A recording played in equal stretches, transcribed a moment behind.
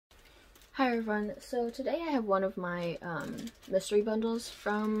Hi everyone, so today I have one of my mystery bundles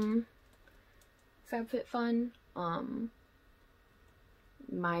from FabFitFun.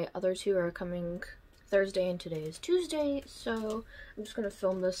 My other two are coming Thursday and today is Tuesday, so I'm just going to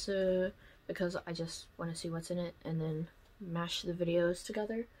film this because I just want to see what's in it and then mash the videos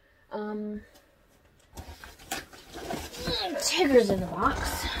together. Tigger's in the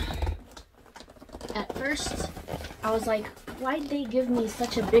box. At first, I was like, why'd they give me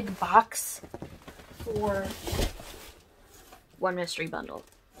such a big box for one mystery bundle?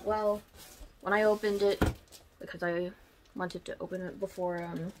 Well, when I opened it, because I wanted to open it before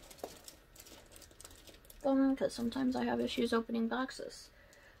filming, because sometimes I have issues opening boxes.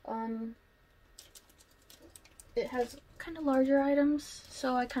 It has kind of larger items,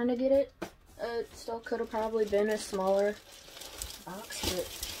 so I kind of get it. It still could have probably been a smaller box, but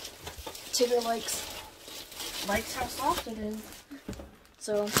Tigger likes how soft it is.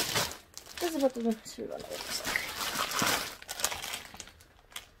 So this is what the mystery bundle looks like.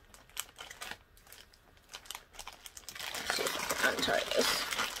 Let's see if I can untie this.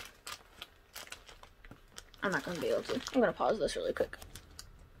 I'm not going to be able to. I'm going to pause this really quick.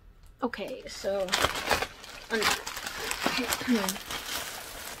 Okay, so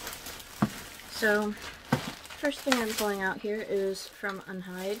so first thing I'm pulling out here is from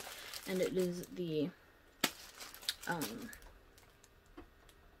Unhide, and it is the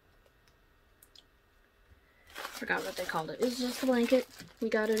forgot what they called it. It's just a blanket. We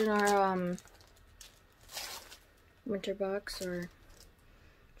got it in our winter box or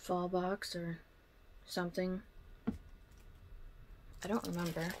fall box or something. I don't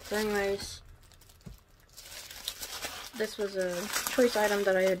remember. But anyways, this was a choice item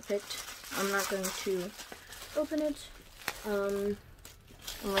that I had picked. I'm not going to open it. I'm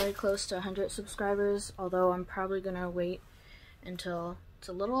really close to 100 subscribers, although I'm probably going to wait until it's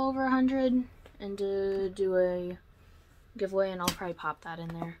a little over 100 and to do a giveaway, and I'll probably pop that in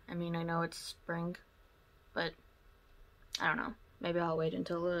there. I mean, I know it's spring, but I don't know. Maybe I'll wait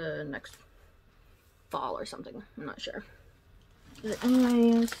until next fall or something. I'm not sure. But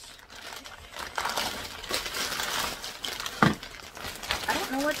anyways, I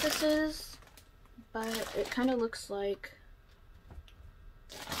don't know what this is, but it kind of looks like...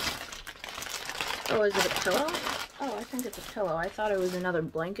 Oh, is it a pillow? Oh, I think it's a pillow. I thought it was another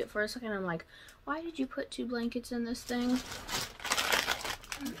blanket for a second. I'm like, why did you put two blankets in this thing?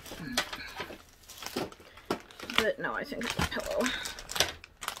 But no, I think it's a pillow.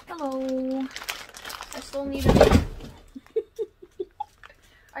 Hello. I still need a...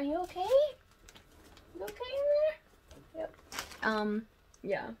 Are you okay? You okay in there? Yep.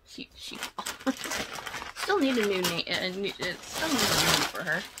 Yeah, she still need a new name. Still need a name for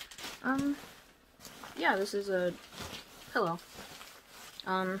her. Yeah, this is a pillow.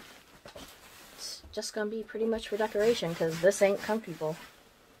 It's just gonna be pretty much for decoration because this ain't comfortable.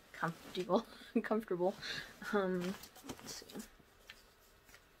 Comfortable. Let's see.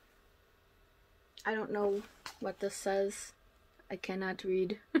 I don't know what this says. I cannot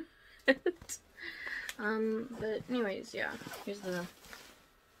read it. But anyways, yeah. Here's the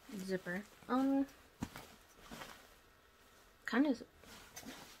zipper. Kind of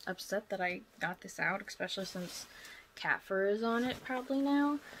upset that I got this out, especially since cat fur is on it probably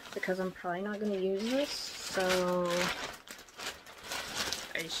now, because I'm probably not going to use this, so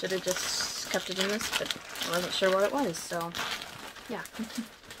I should have just kept it in this, but I wasn't sure what it was, so yeah.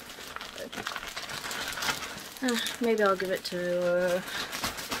 Maybe I'll give it to a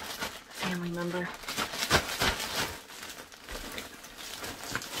family member.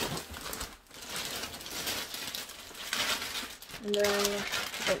 And then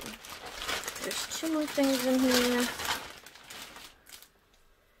there's two more things in here.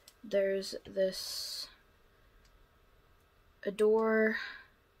 There's this Adore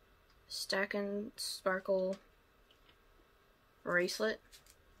Stack and Sparkle bracelet.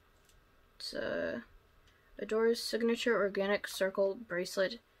 It's Adore's signature organic circle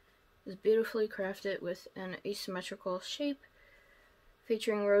bracelet is beautifully crafted with an asymmetrical shape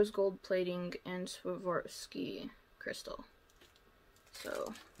featuring rose gold plating and Swarovski crystal.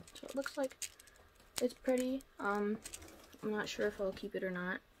 So it looks like. It's pretty. I'm not sure if I'll keep it or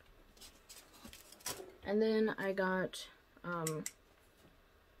not. And then I got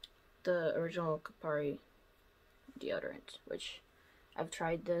the original Capari deodorant, which I've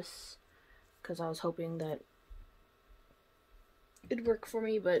tried this because I was hoping that it'd work for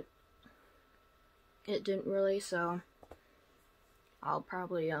me, but it didn't really, so I'll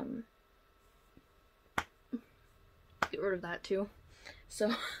probably get rid of that too.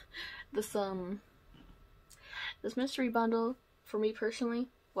 So this mystery bundle, for me personally,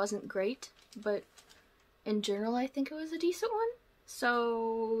 wasn't great, but in general I think it was a decent one.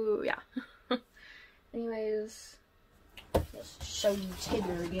 So yeah. Anyways, let's show you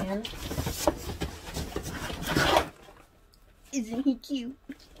Tigger again. Isn't he cute?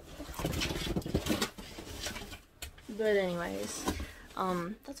 But anyways,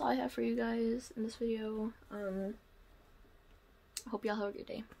 that's all I have for you guys in this video. I hope y'all have a good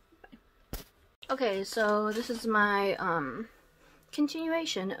day. Bye. Okay, so this is my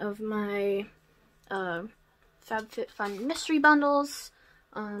continuation of my FabFitFun mystery bundles.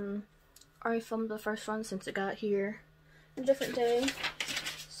 Already filmed the first one since it got here a different day.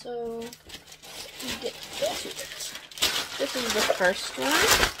 So get to it. This is the first one.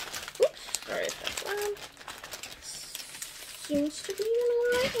 Oops, sorry if that's loud. Seems to be the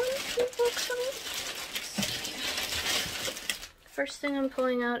right one. First thing I'm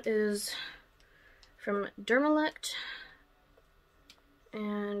pulling out is from Dermalect,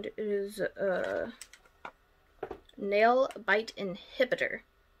 and it is a nail bite inhibitor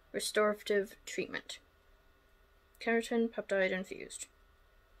restorative treatment, keratin peptide infused.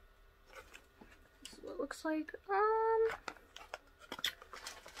 This is what it looks like.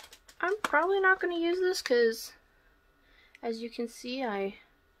 I'm probably not going to use this because, as you can see, I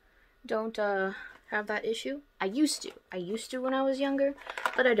don't have that issue. I used to when I was younger,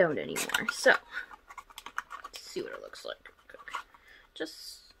 but I don't anymore. So let's see what it looks like.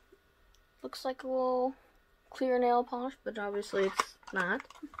 Just looks like a little clear nail polish, but obviously it's not.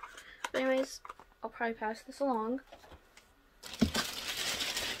 But anyways, I'll probably pass this along.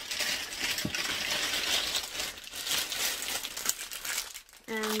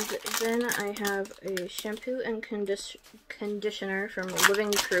 And then I have a shampoo and conditioner from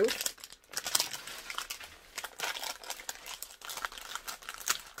Living Proof.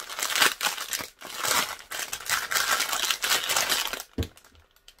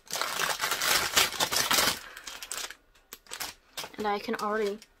 And I can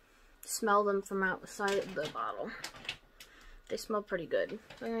already smell them from outside of the bottle. They smell pretty good.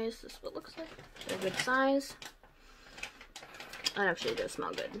 Anyways, this is what it looks like. They're a good size. That actually does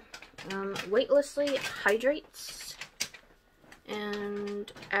smell good. Weightlessly hydrates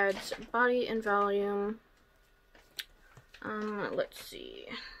and adds body and volume. Let's see.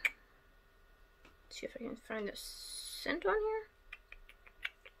 Let's see if I can find the scent on here.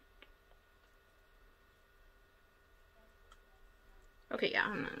 Okay, yeah,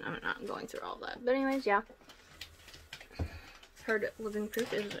 I'm not going through all that. But anyways, yeah. Heard Living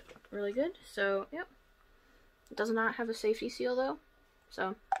Proof is really good, so, yep. It does not have a safety seal, though,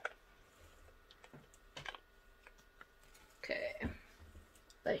 so. Okay.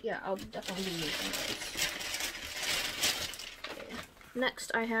 But, yeah, I'll definitely be using those. Okay.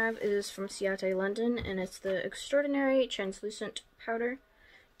 Next I have is from Ciate London, and it's the Extraordinary Translucent Powder.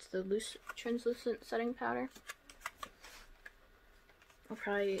 It's the loose translucent setting powder. I'll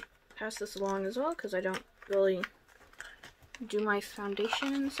probably pass this along as well because I don't really do my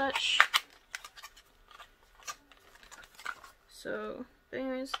foundation and such. So,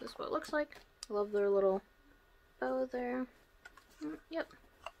 anyways, this is what it looks like. I love their little bow there. Yep.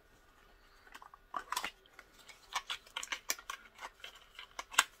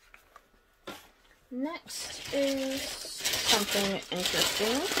 Next is something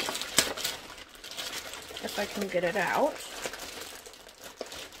interesting. If I can get it out.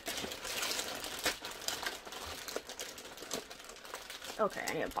 Okay,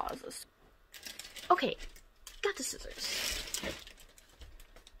 I need to pause this. Okay, got the scissors.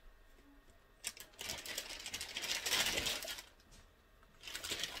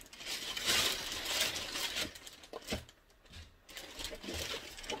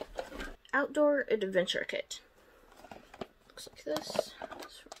 Outdoor Adventure Kit. Looks like this.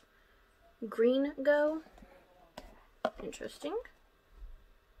 It's Green Go. Interesting.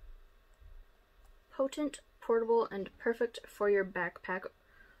 Potent, portable, and perfect for your backpack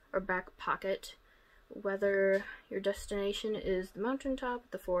or back pocket, whether your destination is the mountaintop,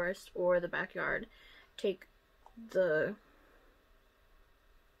 the forest, or the backyard. Take the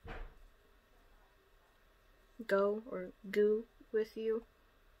go or goo with you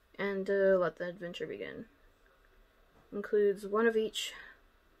and let the adventure begin. Includes one of each: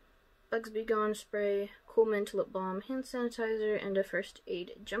 Bugs Be Gone spray, Cool Mint lip balm, hand sanitizer, and a first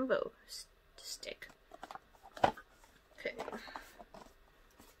aid jumbo stick. Okay.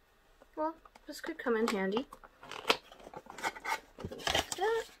 Well, this could come in handy. Like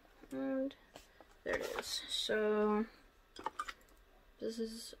that, and there it is. So this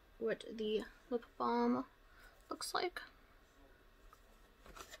is what the lip balm looks like.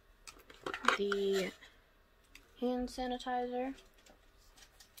 The hand sanitizer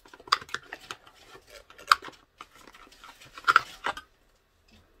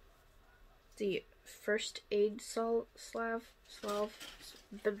the first aid salve.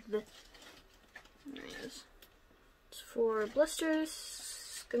 There it is. It's for blisters,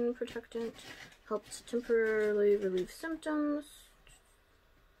 skin protectant, helps temporarily relieve symptoms,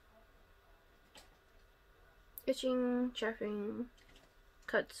 itching, chafing,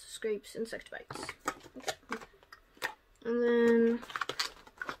 cuts, scrapes, insect bites. Okay. And then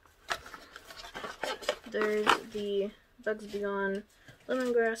there's the Bugs Beyond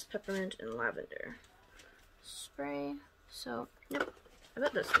lemongrass, peppermint, and lavender spray. So, yep, I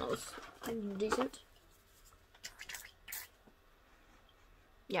bet this smells decent.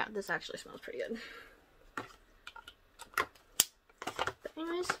 Yeah, this actually smells pretty good. But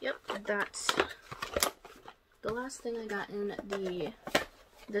anyways, yep, that's the last thing I got in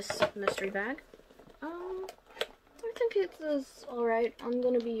this mystery bag. I think it is alright. I'm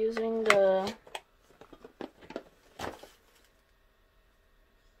gonna be using the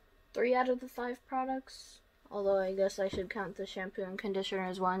 3 out of the 5 products. Although I guess I should count the shampoo and conditioner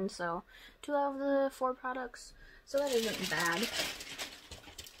as one, so 2 out of the 4 products. So that isn't bad.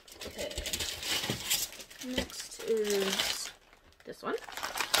 Okay. Next is this one.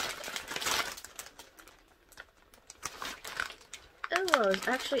 Oh, I was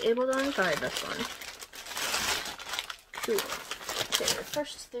actually able to untie this one. Cool. Okay, the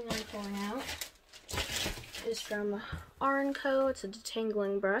first thing I'm pulling out is from R&Co. It's a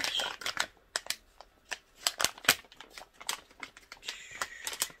detangling brush.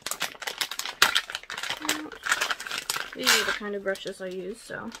 These are the kind of brushes I use,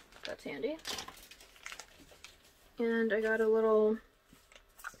 so that's handy. And I got a little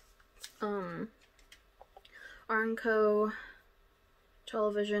R&Co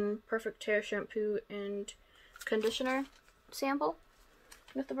Television Perfect Hair Shampoo and Conditioner sample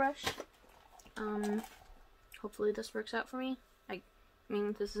with the brush. Hopefully this works out for me. I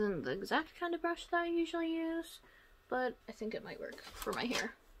mean, this isn't the exact kind of brush that I usually use, but I think it might work for my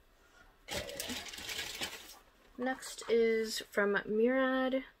hair. Okay. Next is from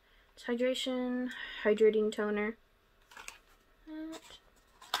Murad. It's Hydration Hydrating Toner.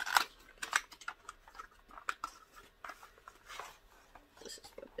 This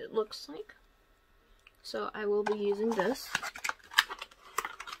is what it looks like. So I will be using this.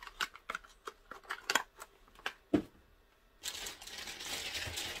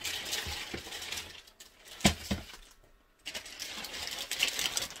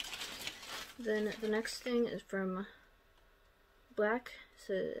 Then the next thing is from Black. It's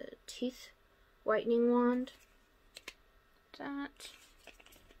a teeth whitening wand. That.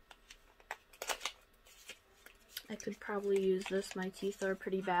 I could probably use this. My teeth are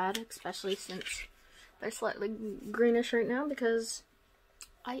pretty bad, especially since they're slightly greenish right now because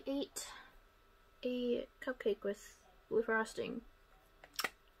I ate a cupcake with blue frosting.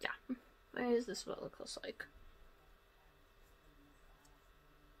 Yeah. Anyways, this is what it looks like.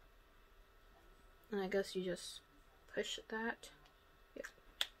 And I guess you just push that. Yep.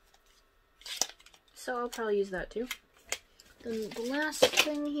 So I'll probably use that too. Then the last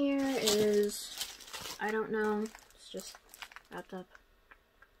thing here is, I don't know, it's just wrapped up.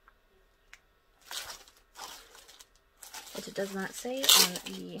 It does not say on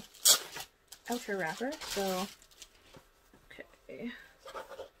the outer wrapper, so, okay.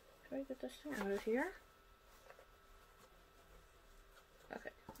 Can I get this thing out of here?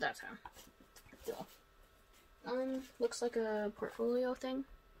 Okay, that's how. Cool. Looks like a portfolio thing.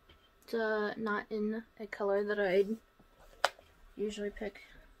 It's not in a color that I'd usually pick,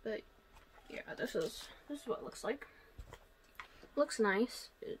 but yeah, this is what it looks like. Looks nice.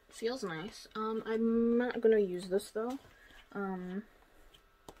 It feels nice. I'm not gonna use this though.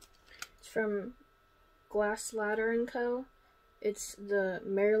 It's from Glass Ladder & Co. It's the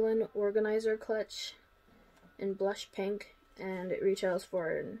Maryland Organizer Clutch in blush pink, and it retails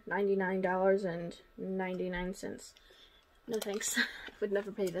for $99.99. No thanks. I would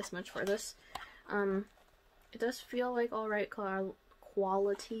never pay this much for this. It does feel like alright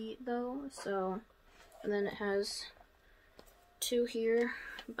quality though, so, and then it has 2 here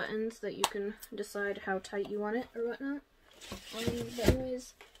buttons that you can decide how tight you want it or whatnot. But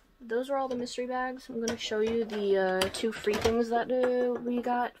anyways, those are all the mystery bags. I'm going to show you the 2 free things that we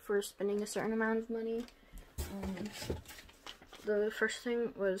got for spending a certain amount of money. The first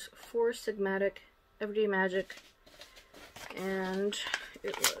thing was 4 Sigmatic Everyday Magic, and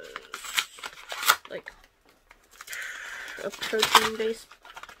it was like a protein-based,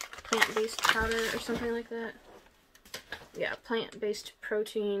 plant-based powder or something like that. Yeah, plant-based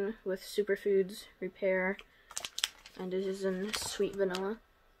protein with superfoods repair, and it is in sweet vanilla.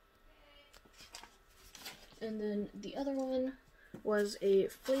 And then the other one was a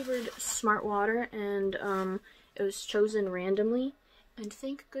flavored Smart Water, and it was chosen randomly. And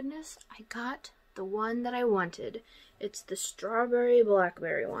thank goodness I got the one that I wanted. It's the strawberry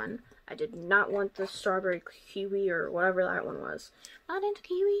blackberry one. I did not want the strawberry kiwi or whatever that one was. Not into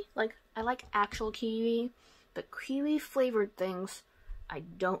kiwi. Like, I like actual kiwi, but kiwi flavored things I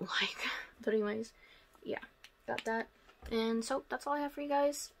don't like. But anyways, yeah, got that. And so that's all I have for you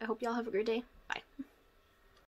guys. I hope y'all have a great day. Bye.